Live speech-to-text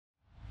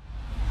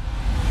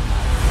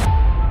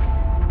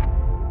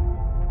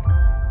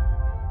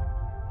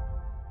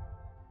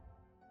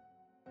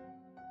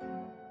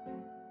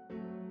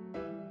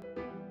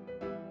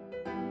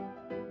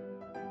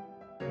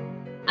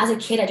As a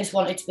kid, I just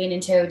wanted to be an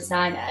interior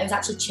designer. I was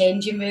actually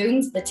Changing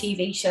Rooms, the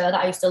TV show that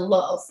I used to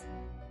love.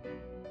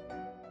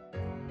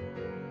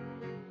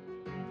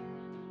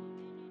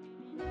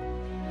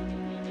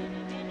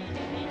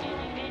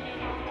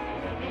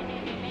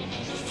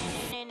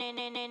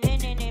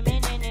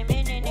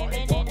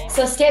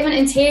 So Statement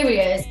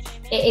Interiors,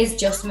 it is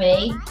just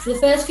me. For the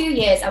first few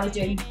years, I was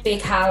doing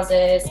big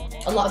houses.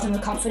 A lot of them were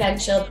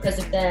confidential because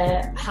of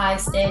the high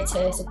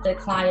status of the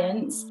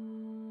clients.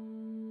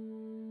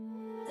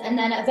 And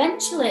then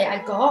eventually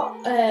I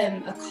got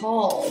a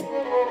call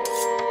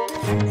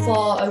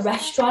for a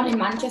restaurant in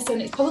Manchester,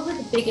 and it's probably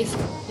the biggest,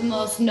 the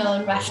most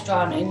known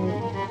restaurant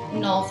in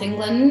North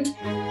England,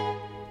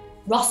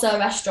 Rosso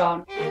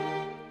restaurant.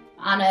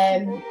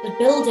 And the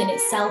building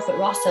itself at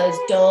Rosso is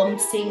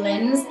domed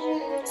ceilings.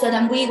 So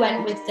then we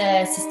went with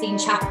the Sistine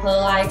Chapel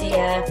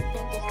idea.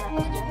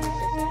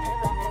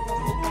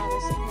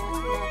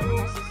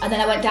 And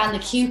then I went down the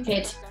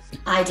Cupid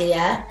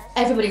idea.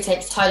 Everybody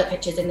takes toilet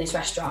pictures in this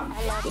restaurant.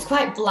 It's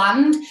quite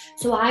bland,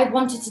 so I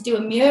wanted to do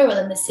a mural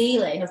in the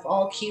ceiling of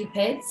all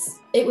Cupids.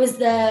 It was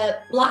the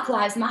Black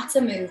Lives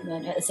Matter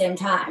movement at the same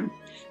time.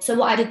 So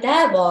what I did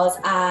there was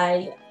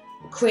I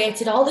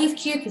created all these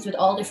Cupids with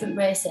all different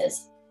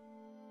races,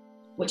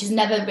 which has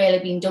never really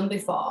been done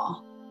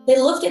before. They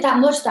loved it that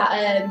much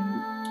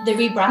that they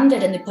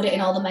rebranded and they put it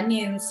in all the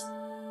menus.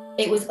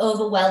 It was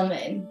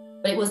overwhelming,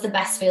 but it was the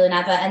best feeling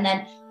ever. And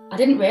then I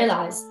didn't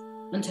realise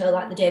until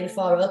like the day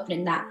before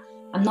opening that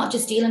I'm not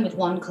just dealing with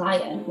one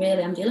client,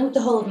 really, I'm dealing with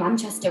the whole of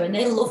Manchester, and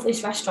they love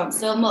this restaurant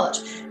so much,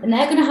 and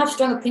they're going to have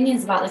strong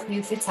opinions about this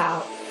new fit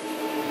out.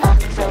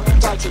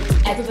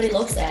 Everybody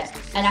loves it,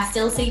 and I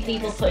still see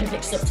people putting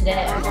pictures up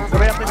today. So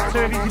we have the two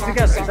of you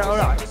together, is that all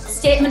right?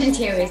 Statement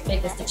Interior's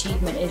biggest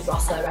achievement is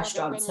Rosso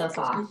restaurant so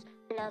far.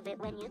 Love it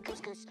when you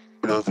couscous.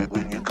 Love it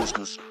when you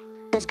couscous.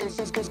 So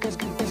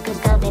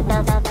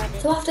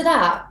after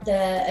that,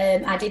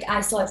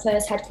 I Saw It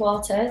First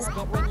headquarters.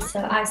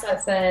 So I Saw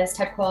It First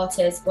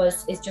headquarters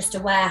is just a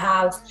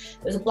warehouse.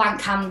 It was a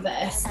blank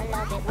canvas,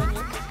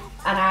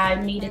 and I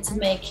needed to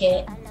make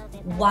it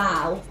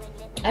wow.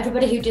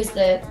 Everybody who does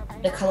the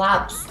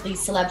collabs,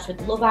 these celebs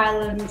with Love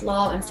Island,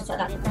 Law and stuff like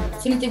that,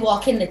 as soon as they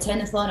walk in, they turn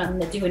the phone on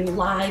and they're doing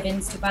live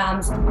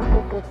Instagrams.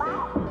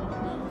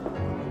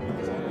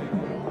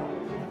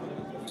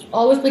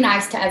 Always be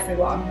nice to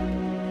everyone.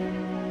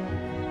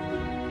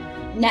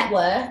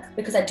 Network,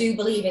 because I do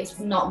believe it's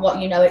not what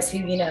you know, it's who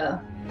you know.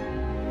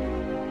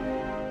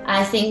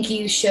 I think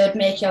you should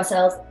make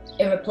yourself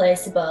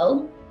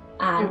irreplaceable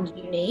and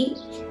unique.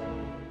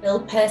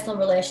 Build personal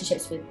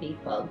relationships with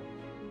people.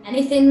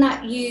 Anything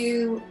that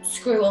you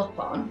screw up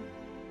on,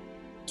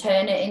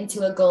 turn it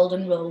into a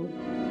golden rule.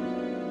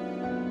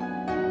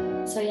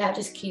 So yeah,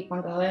 just keep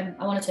on going.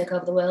 I want to take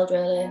over the world,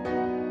 really.